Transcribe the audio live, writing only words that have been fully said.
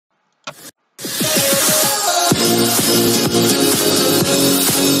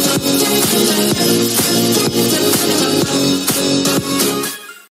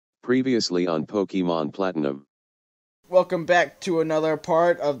Previously on Pokemon Platinum. Welcome back to another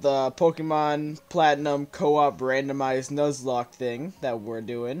part of the Pokemon Platinum co-op randomized Nuzlocke thing that we're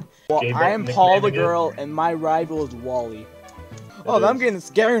doing. Well, I am Paul the girl, and my rival is Wally. Oh, I'm getting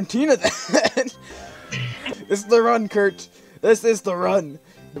this Garantina then. This is the run, Kurt. This is the run.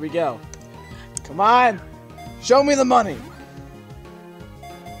 Here we go. Come on. Show me the money.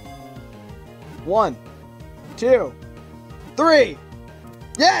 1, 2, 3.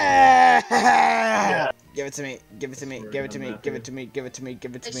 Yeah! Give it to me. Give it to me. Give it to me. Give it to me. Give it to me.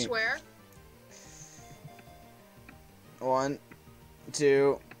 Give it to me. I swear. 1,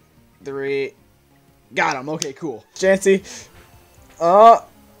 2, 3. Got him. Okay, cool. Chansey. Oh!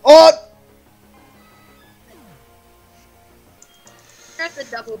 That's a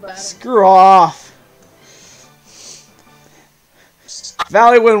double battle. Screw off.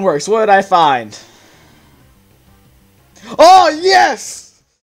 Valley Windworks. What did I find? Oh, yes!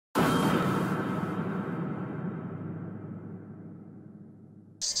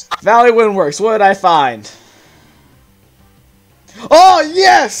 Valley Windworks, what did I find? Oh,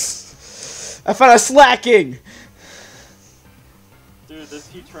 yes! I found a slacking! Dude, this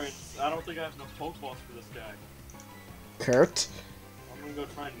heat train, I don't think I have enough Pokeballs for this guy. Kurt? I'm gonna go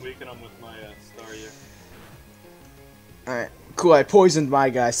try and weaken him with my Staryu. Alright, cool, I poisoned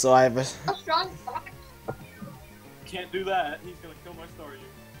my guy, so I have a... How strong is Can't do that, he's gonna kill my Staryu.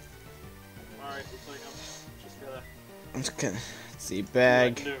 Alright, looks like I'm just gonna... Let's see,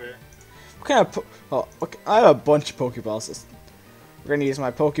 bag. See what I can do here. What kind of okay, I have a bunch of Pokeballs. We're gonna use my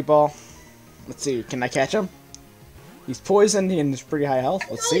Pokeball. Let's see, can I catch him? He's poisoned and he's pretty high health.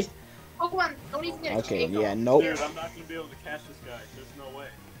 Let's see. Pokemon don't even get Okay, yeah, nope. Dude, I'm not gonna be able to catch this guy. There's no way.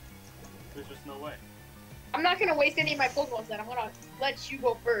 There's just no way. I'm not gonna waste any of my Pokeballs then. I'm gonna let you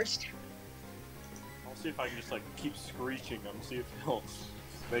go first. I'll see if I can just like keep screeching him, see if he'll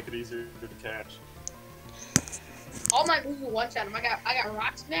make it easier to catch. All my moves will one-shot him. I got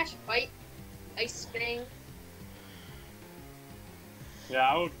Rock Smash, Fight, Ice Spinning. Yeah,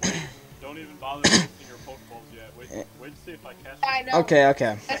 I would wait. Don't even bother wasting your Pokeballs yet. Wait to see if I catch him. I know. Okay.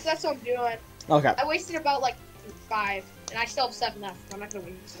 That's what I'm doing. Okay. I wasted about like 5, and I still have 7 left. So I'm not gonna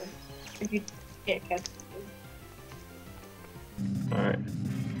waste them. If you can't catch them. Alright.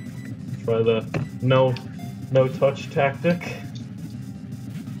 Try the no touch tactic.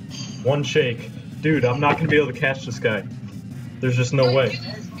 One shake. Dude, I'm not gonna be able to catch this guy. There's just no way.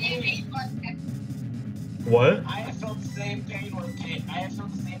 What? I have felt the same pain with Kate. I have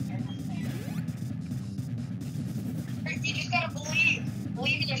felt the same pain with Kate. You just gotta believe.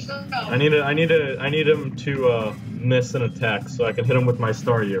 Believe in yourself. I need him to miss an attack so I can hit him with my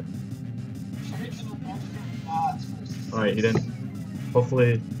Staryu. Alright, he didn't.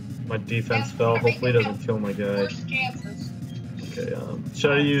 Hopefully my defense fell. Hopefully he doesn't kill my guy. Okay,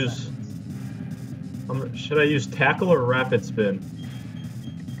 should I use tackle or rapid spin?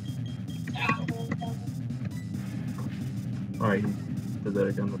 Alright, did that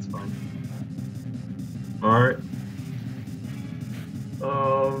again, that's fine. Alright.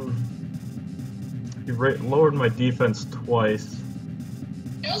 He lowered my defense twice.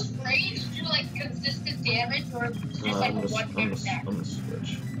 Those raids do like consistent damage or just like a one-time attack? I'm gonna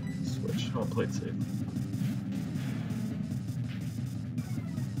switch. I'll play it safe.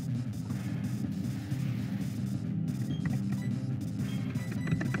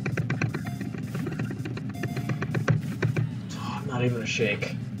 Not even a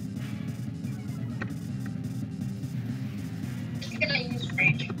shake.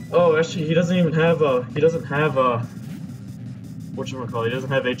 Oh, actually, he doesn't have whatchamacallit, he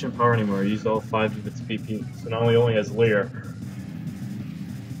doesn't have HM power anymore. He used all 5 of its PP, so now he only has Leer.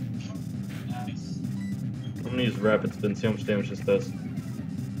 Nice. I'm gonna use Rapid Spin, see how much damage this does.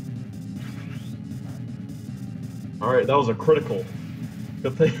 Alright, that was a critical.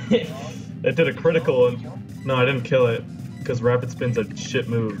 Good thing. It did a critical, and no, I didn't kill it. Because Rapid Spin's a shit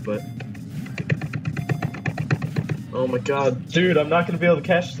move, but... Oh my god. Dude, I'm not gonna be able to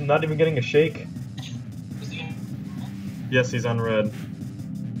catch this. I'm not even getting a shake. Yes, he's on red.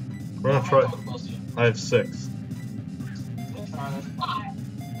 We're gonna try... I have 6.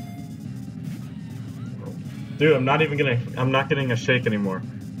 Dude, I'm not getting a shake anymore.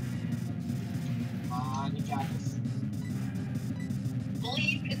 You got this.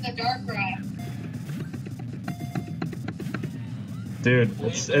 Believe in the dark ride. Dude,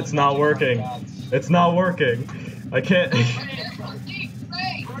 it's not working. It's not working. I can't.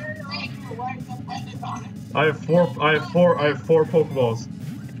 I have four Pokeballs.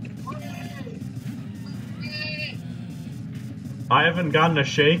 I haven't gotten a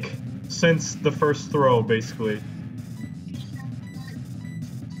shake since the first throw, basically.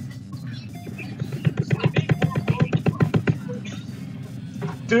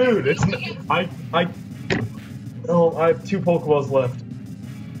 Dude, it's oh, I have 2 Pokeballs left.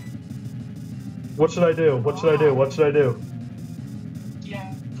 What should I do? What should I do? What should I do?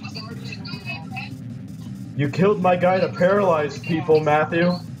 Yeah. You killed my guy that paralyzed people,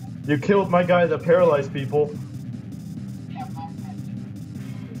 Matthew. You killed my guy that paralyzed people.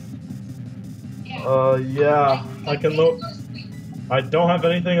 Yeah. I can lower. I don't have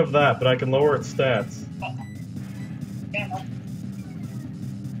anything of that, but I can lower its stats.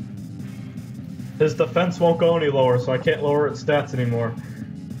 His defense won't go any lower, so I can't lower its stats anymore.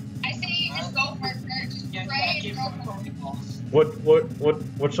 I say you just go for it. Just pray and go for it.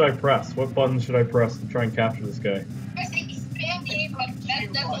 What should I press? What button should I press to try and capture this guy? I say spam A button.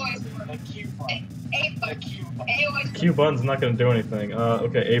 That's always The Q button. A button. The Q button. A always. Q button's not gonna do anything.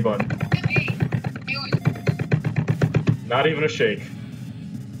 Okay, A button. A always. Not even a shake.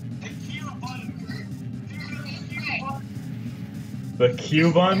 The Q button. The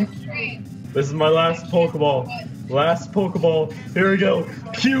Q button? Right. This is my last Pokeball. Last Pokeball. Here we go.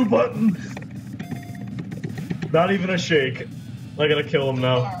 Q button. Not even a shake. I gotta kill him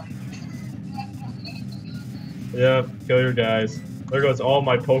now. Yep, kill your guys. There goes all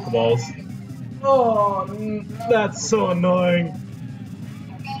my Pokeballs. Oh, that's so annoying.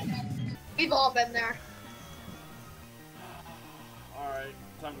 We've all been there. Alright,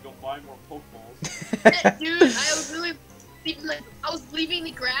 time to go buy more Pokeballs. Dude, I was really leaving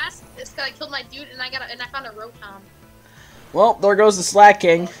the grass. This guy killed my dude, and I found a Rotom. Well, there goes the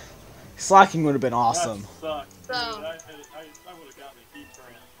Slacking. Slacking would have been awesome. That sucks, dude. So- I would have gotten a heat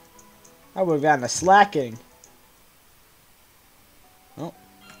trance. I would have gotten a Slacking.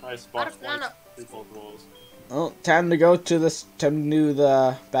 My I spot don't wanna- flights 3 Pokeballs. Well, time to go to this. Time to do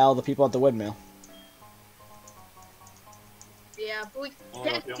the battle of the people at the windmill. Yeah, but we Oh,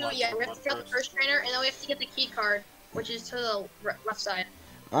 can't yeah, do my it yet. We have phone to kill the first. first trainer, and then we have to get the key card, which is to the left side.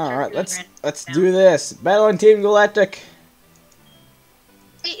 All right, let's now. do this. Battle on Team Galactic.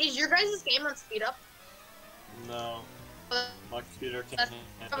 Hey, is your guys' game on speed up? No, Uh, my computer can't That's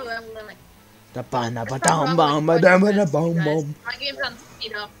handle probably it. what I'm like. My My game's on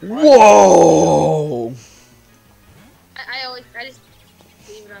speed up. Whoa! I just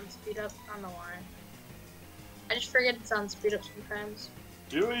leave it on speed up. I don't know why. I just forget it's on speed up sometimes.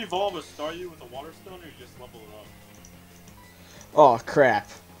 Do you evolve a Staryu with a Water Stone, or you just level it up? Oh crap!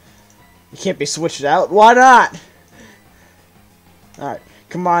 You can't be switched out. Why not? All right,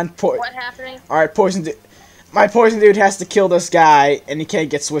 come on, What happening? All right, poison dude. My poison dude has to kill this guy, and he can't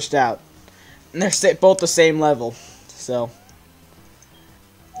get switched out. And they're both the same level, so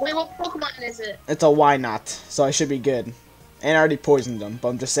Wait, what Pokemon is it? it's a why not. So I should be good. And I already poisoned him, but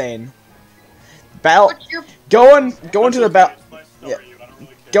I'm just saying. Battle. What's your Go into the battle. It's my Yeah. Staryu, I don't really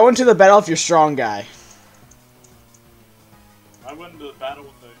care. Go into the battle if you're strong guy. I went into the battle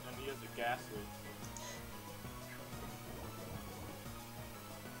with and he has a Ghastly.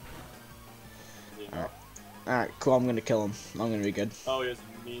 Yeah. Alright. Alright, cool. I'm gonna kill him. I'm gonna be good. Oh, he has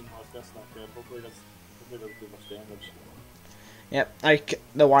a mean hook. That's not good. Hopefully it doesn't do much damage. Yep.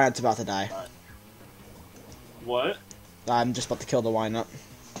 The why not's about to die. What? I'm just about to kill the why not.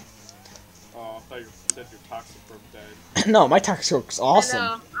 Oh, I thought you said your toxic broke dead. No, my Toxicroak's awesome.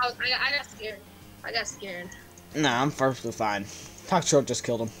 I know. I got scared. I got scared. Nah, I'm perfectly fine. Toxicroak just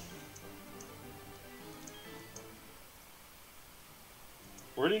killed him.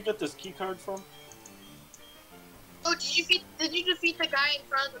 Where do you get this key card from? Oh, did you defeat the guy in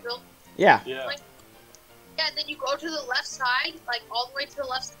front of the building? Yeah. Yeah. Yeah, then you go to the left side, like all the way to the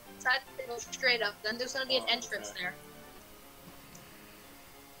left side, and go straight up. Then there's gonna be an Oh, entrance okay. there.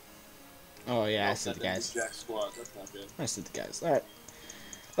 Oh yeah, I Oh, see the that didn't guys. do Jack squat. That's not good. I see the guys. Alright.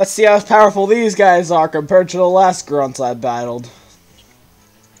 Let's see how powerful these guys are compared to the last grunts I battled.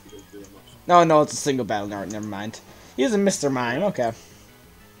 He doesn't do that much. No, it's a single battle. Never mind. He's a Mr. Mime. Okay.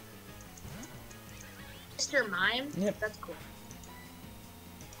 Mr. Mime? Yep. That's cool.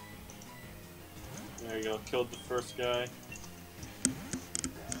 There you go. Killed the first guy.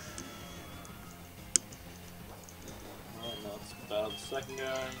 Alright, now let's battle the second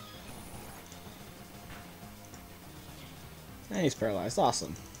guy. And he's paralyzed.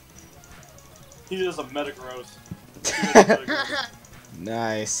 Awesome. He does a Metagross. He does a Metagross.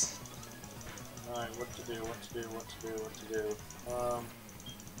 Nice. Alright, what to do, what to do, what to do, what to do.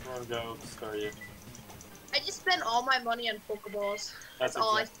 I'm gonna go start you. I just spent all my money on Pokeballs. That's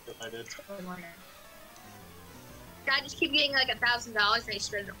all I exactly what I did. I just keep getting like $1,000 and I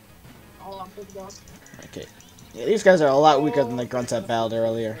spend it all on Pokeballs. Okay. Yeah, these guys are a lot weaker than the grunts I battled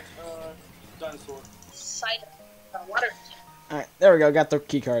earlier. Dinosaur. Cider. Water. Alright, there we go. Got the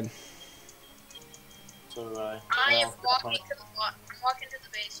key card. So did I. I am Now, walking to the water. walk into the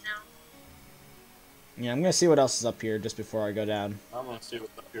base now. Yeah, I'm gonna see what else is up here just before I go down. I'm gonna see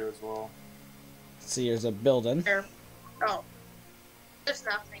what's up here as well. See, there's a building. There. Oh. There's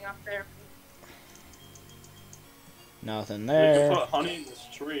nothing up there. Nothing We there. can put honey in this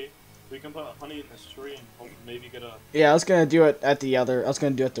tree. We can put honey in this tree and hope maybe get a. Yeah, I was gonna do it at the other. I was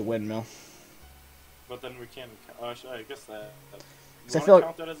gonna do it at the windmill. But then we can't. I guess that. So I You feel want to like-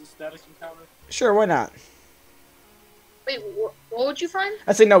 count that as a static encounter? Sure, why not? Wait, what would you find?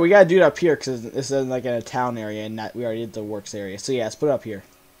 I say no. We gotta do it up here because this is like in a town area, and not we already did the works area. So yeah, let's put it up here.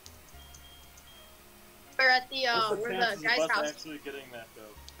 Or at the What's where chances the guy's of us house. actually getting that though?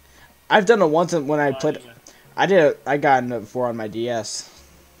 I've done it once when I played. Finding it. I did it. I got it before on my DS.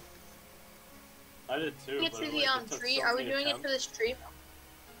 I did too. Get but to it, the like, it took tree. so Are we many doing it attempts. for this tree?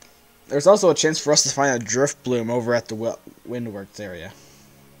 There's also a chance for us to find a drift bloom over at the windworks area.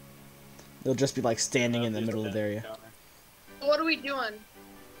 They'll just be like standing in the These middle are of the area. encounter. What are we doing?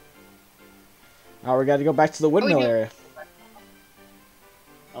 Oh, we gotta go back to the windmill do- area.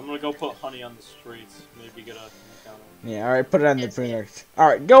 I'm gonna go put honey on the streets. Maybe get a encounter. Yeah, all right, put it on the Yes, windworks. All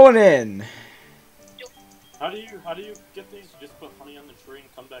right, going in. How do you get these? You just put honey on the tree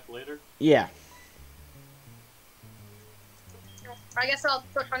and come back later? Yeah. I guess I'll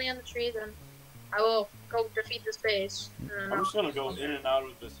put honey on the tree, then I will go defeat this base. I'm just gonna go in and out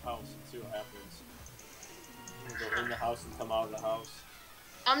of this house and see what happens. I'm gonna go in the house and come out of the house.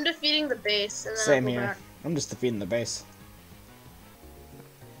 I'm defeating the base, and then Same I'll go here. back. I'm just defeating the base.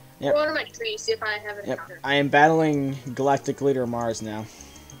 Yep. Go to my tree, see if I have an Yep. encounter. I am battling Galactic Leader Mars now.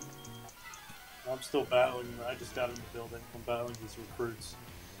 I'm still battling. I just got in the building. I'm battling these recruits.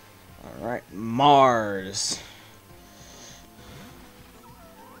 All right, Mars.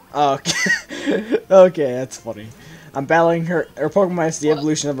 Okay. Okay, that's funny. I'm battling her. Her Pokemon is the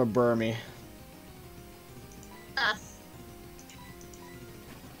evolution of a Burmy. Ah,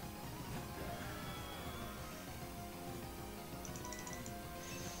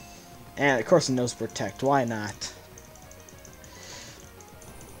 And of course, it knows Protect. Why not?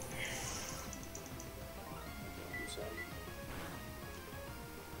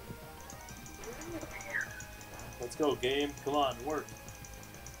 Let's go, game. Come on, work.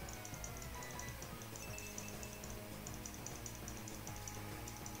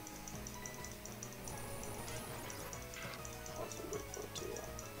 Also wait for it to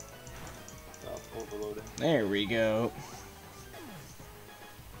stop overloading. There we go.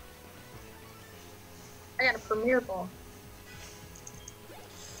 I got a premier ball.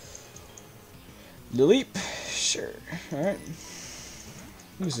 The leap. Sure. All right.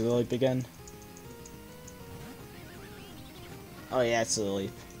 Use the leap again. Oh yeah, it's the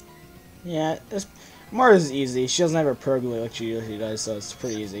leap. Yeah, Mars is easy. She doesn't have her Pergola like she usually does, so it's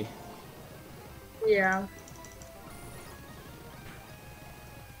pretty easy. Yeah.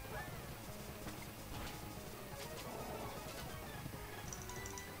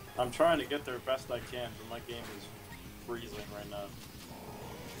 I'm trying to get there best I can, but my game is freezing right now.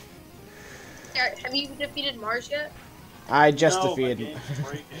 Yeah, have you defeated Mars yet? I just No, defeated. my game's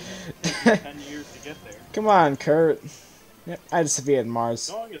breaking. It took me 10 years to get there. Come on, Kurt. Yep, I just defeated Mars.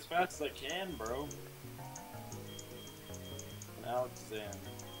 Going as fast as I can, bro. And Alexander.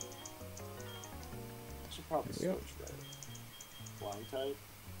 I should probably switch, Yep. right? Flying type.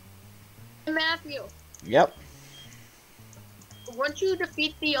 Hey, Matthew, Yep. once you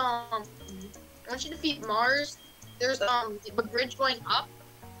defeat the once you defeat Mars, there's the bridge going up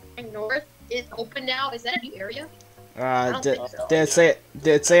and north is open now. Is that a new area? don't Did, think so. did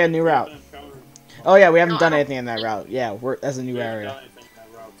it say a new route? Oh yeah, we haven't done anything in that route. Yeah, that's a new area. Done anything in that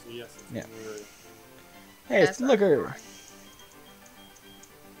route, so yes, it's Yeah. a new area. Hey, it's Looker.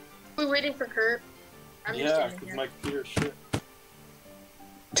 We're waiting for Kurt. I'm just Yeah, standing because here. my computer shit.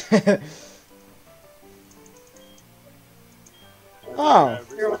 Oh. I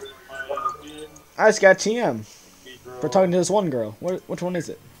restarted my game. I just got TM Speed for talking to this one girl. Which one is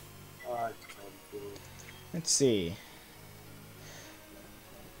it? I Let's see.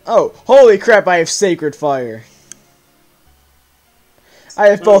 Oh, holy crap, I have Sacred Fire. I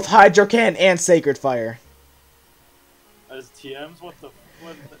have both Hydrocan and Sacred Fire. As TMs, what the?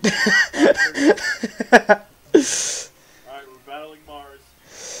 Alright, we're battling Mars.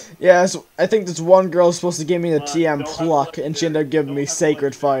 Yes, I think this one girl is supposed to give me the Come on, TM don't have pluck, and she ended up giving don't me have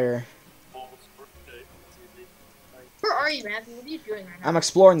Sacred legendary. Fire. Almost birthday. It's easy. Where are you, Matthew? What are you doing right now? I'm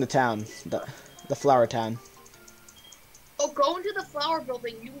exploring the town, the flower town. Oh, go into the flower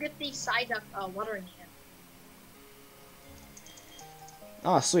building. You can get the side duck watering can.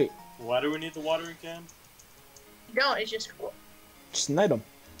 Oh, sweet. Why do we need the watering can? No, it's just cool. Just an item.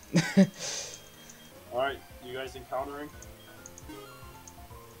 Alright, you guys encountering?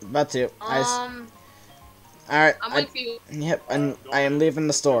 About to. I'm Alright. waiting for you. Yep, and I am leaving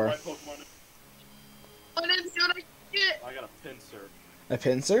the store. Oh, let's see what I get. I got a pincer. A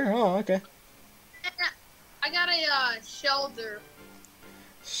pincer? Oh, okay. I got a shelter.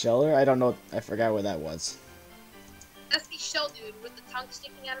 Sheller? I don't know. I forgot what that was. That's the shell dude with the tongue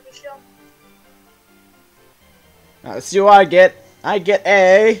sticking out of his shell. Let's see what I get. I get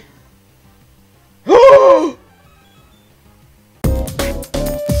a...